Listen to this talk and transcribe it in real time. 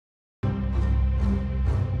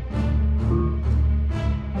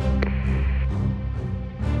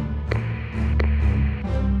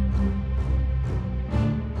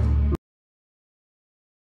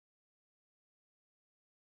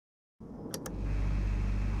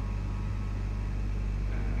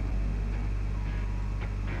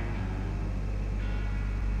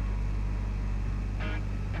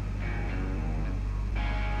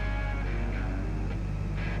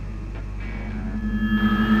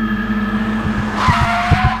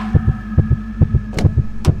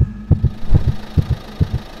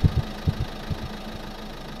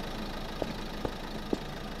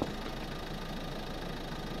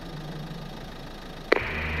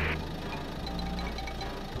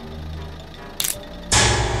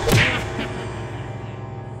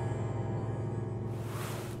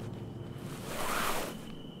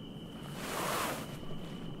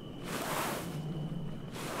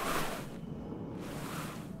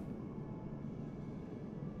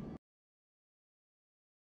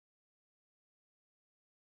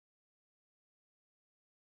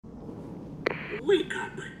Wake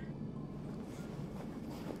up.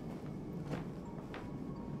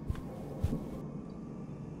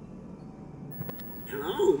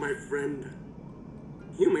 Hello, my friend.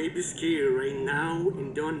 You may be scared right now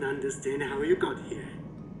and don't understand how you got here.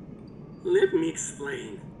 Let me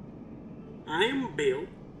explain. I am Bill,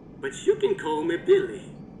 but you can call me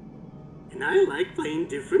Billy. And I like playing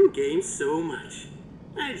different games so much.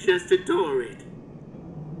 I just adore it.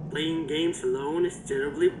 Playing games alone is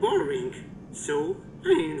terribly boring, so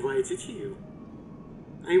I invited you.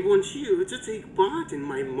 I want you to take part in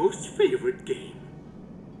my most favorite game.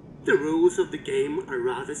 The rules of the game are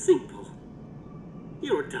rather simple.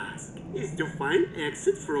 Your task is to find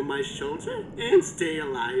exit from my shelter and stay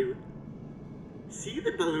alive. See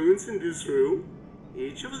the balloons in this room?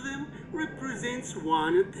 Each of them represents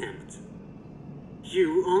one attempt.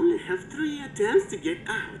 You only have 3 attempts to get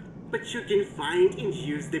out, but you can find and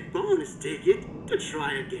use the bonus ticket to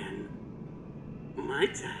try again. My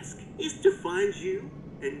task is to find you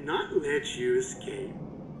and not let you escape.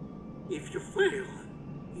 If you fail,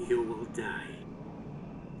 you will die.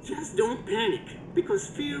 Just don't panic, because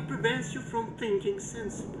fear prevents you from thinking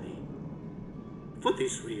sensibly. For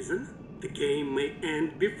this reason, the game may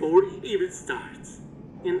end before it even starts,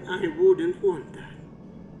 and I wouldn't want that.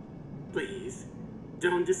 Please,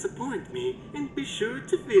 don't disappoint me and be sure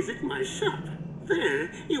to visit my shop.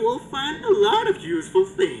 There, you will find a lot of useful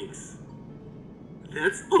things.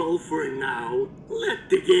 That's all for now. Let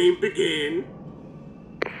the game begin.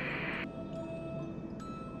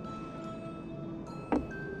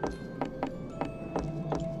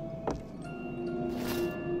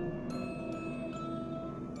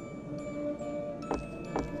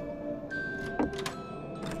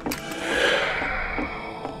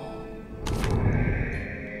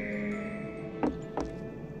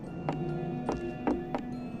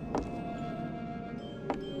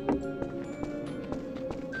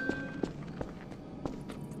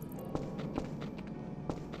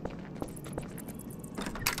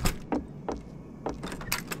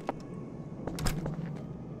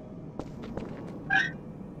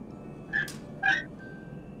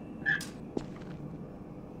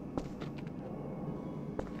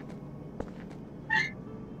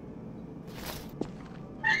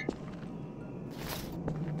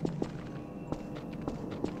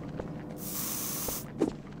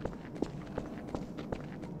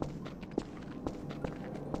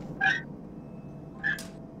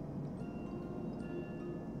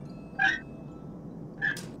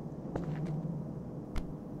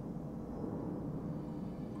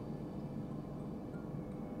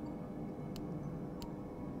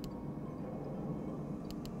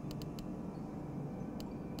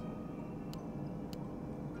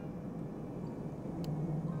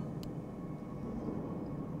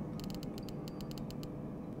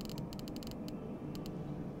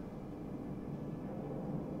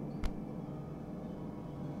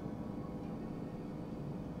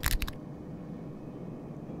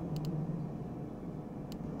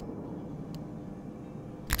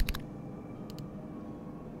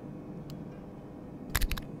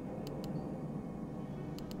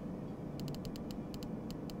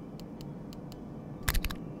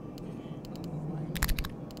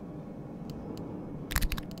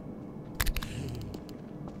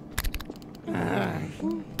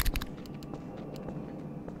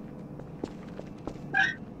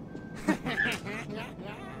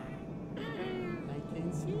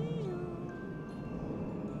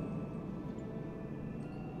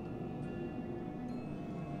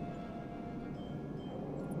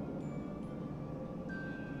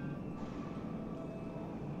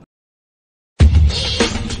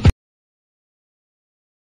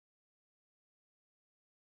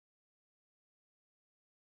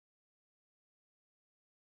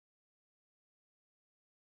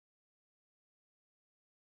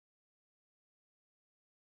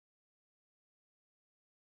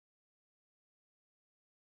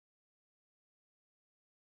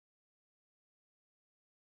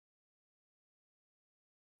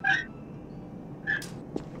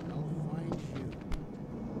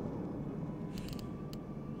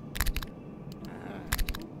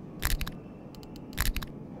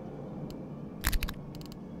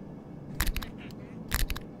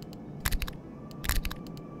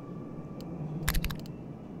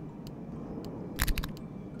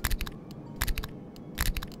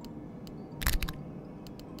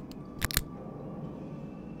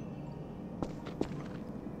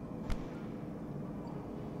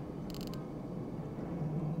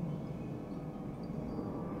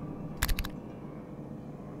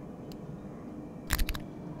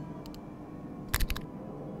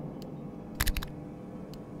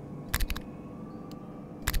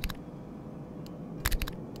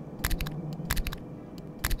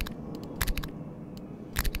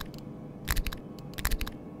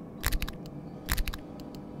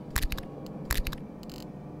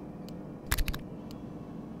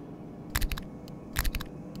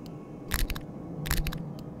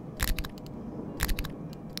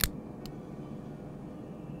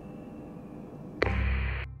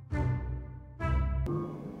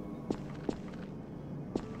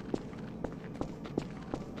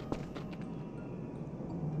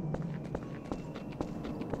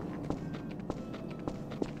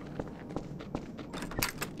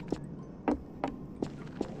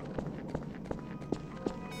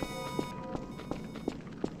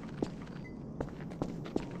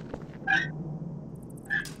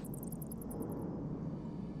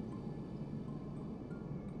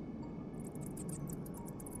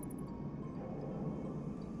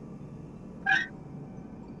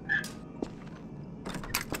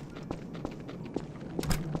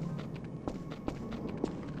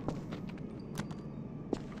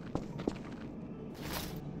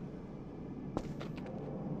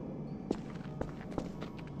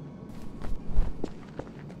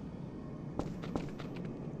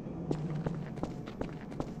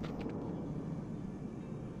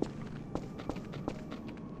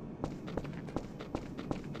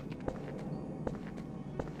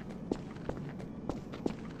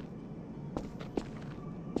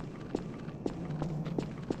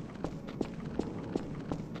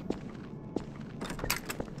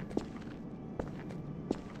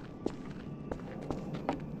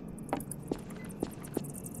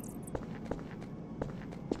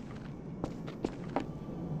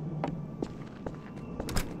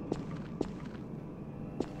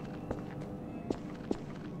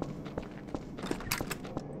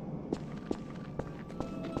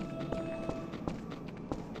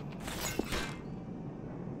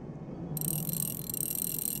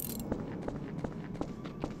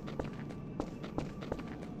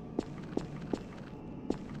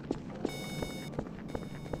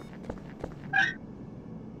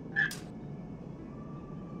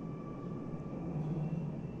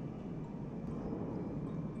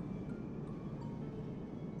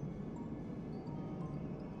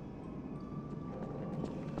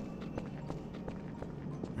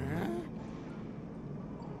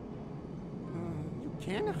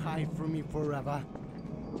 Can't hide from me forever.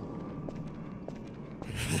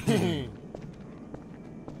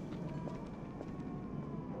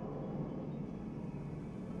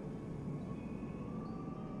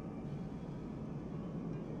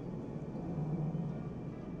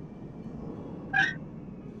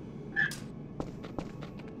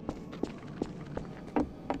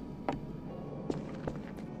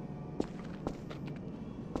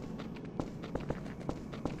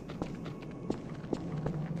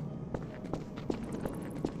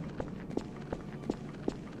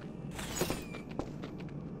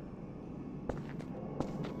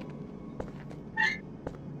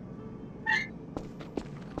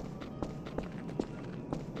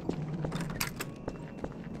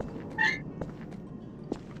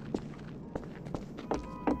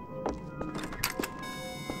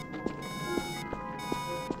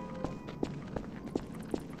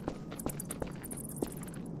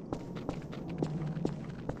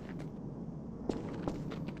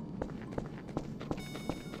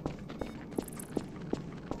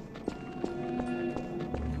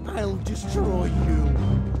 I'll destroy you.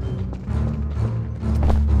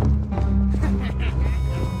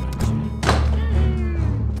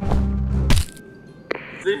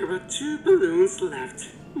 There are 2 balloons left,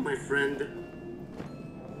 my friend.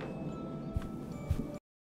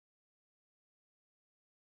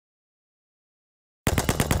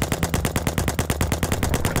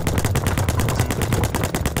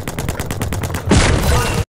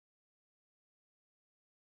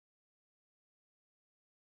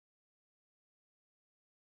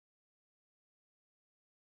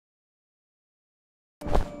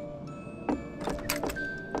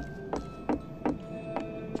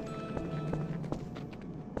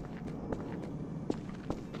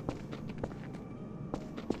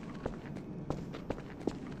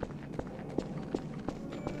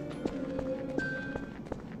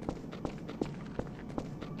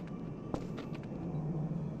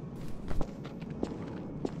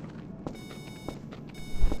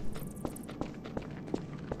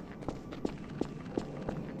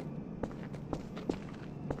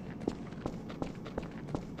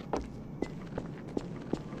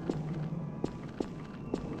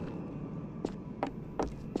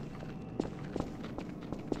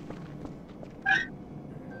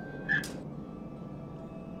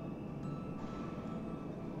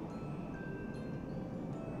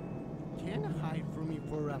 Can't hide from me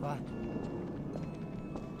forever.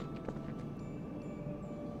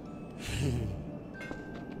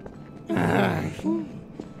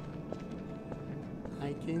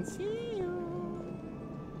 I can see you.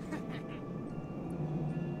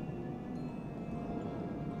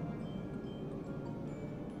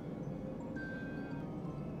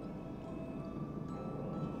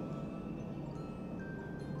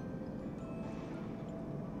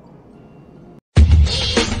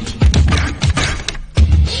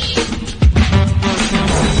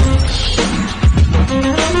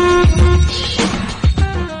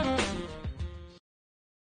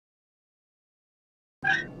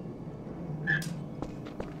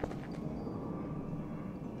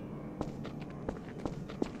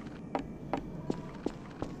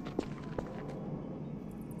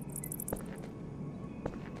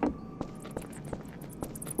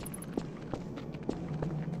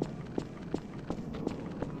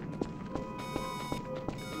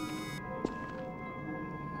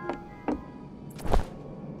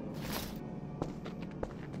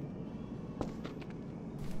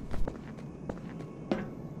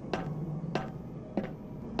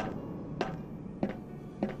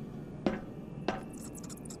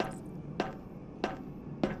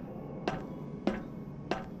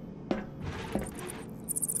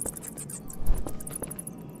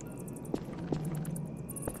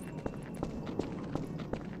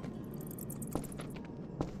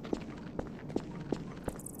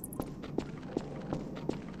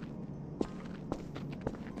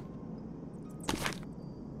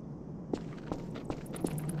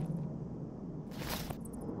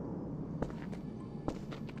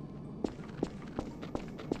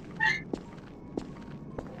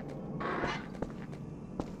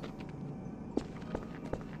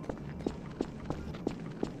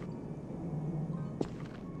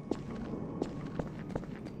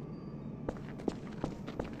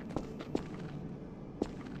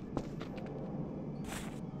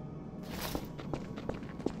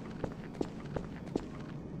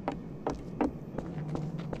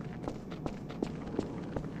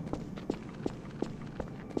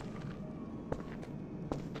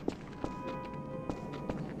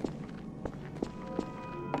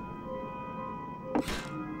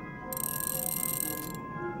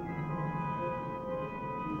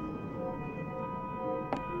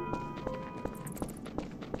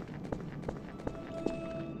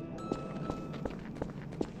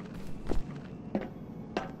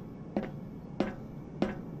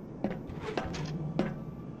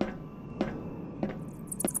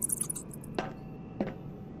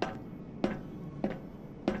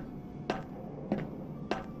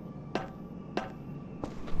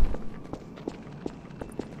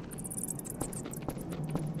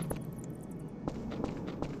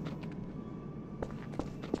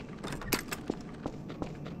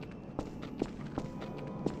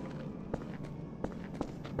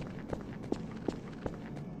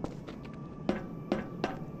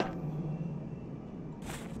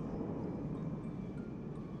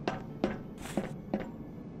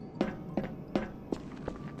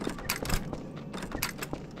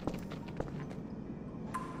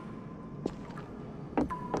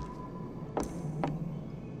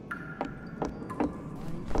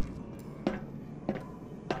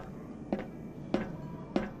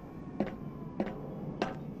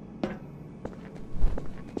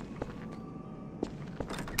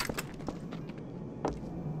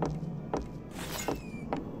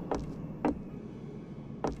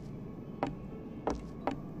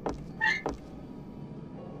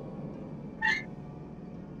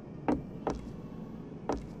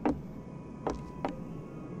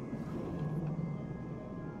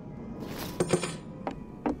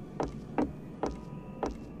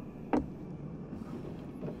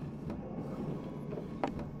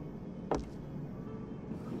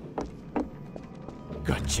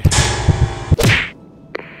 Gotcha.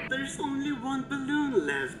 There's only one balloon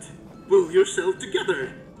left. Pull yourself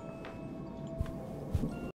together.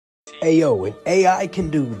 Ayo, an AI can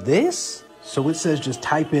do this? So it says just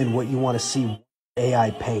type in what you want to see AI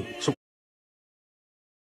paint. So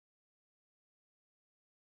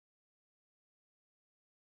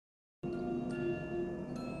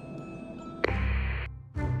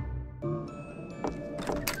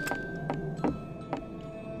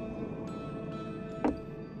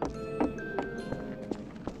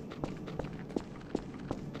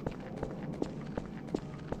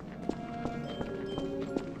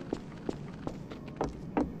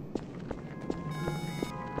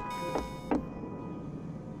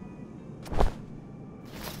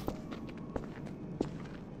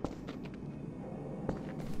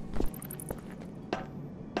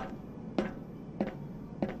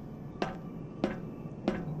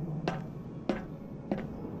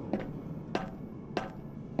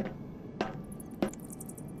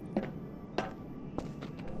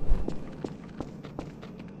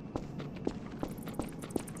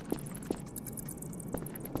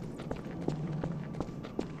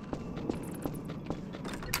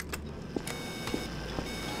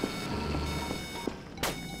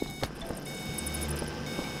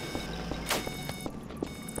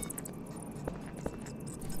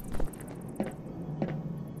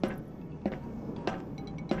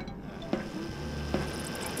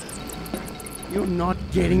You're not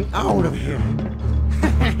getting out of here.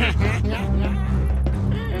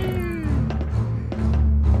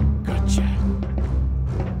 Gotcha.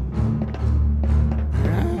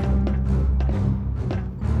 Huh?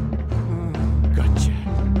 Gotcha.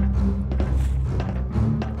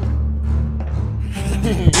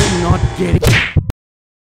 You're not getting...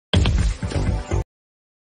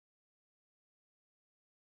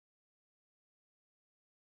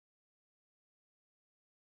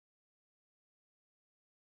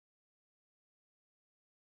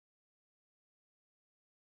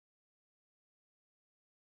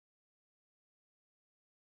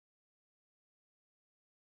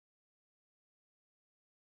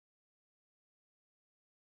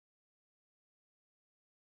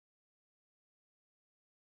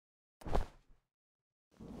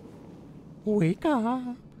 Wake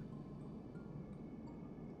up.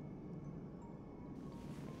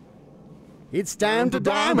 It's time to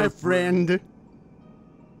die, my friend.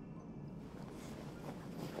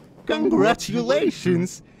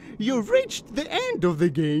 Congratulations! You've reached the end of the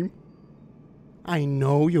game. I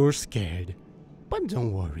know you're scared, but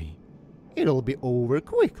don't worry. It'll be over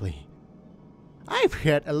quickly. I've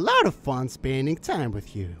had a lot of fun spending time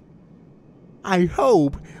with you. I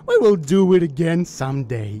hope we will do it again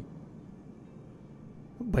someday.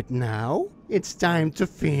 But now, it's time to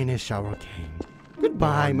finish our game.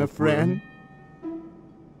 Goodbye, my friend.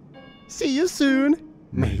 See you soon,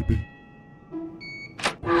 maybe.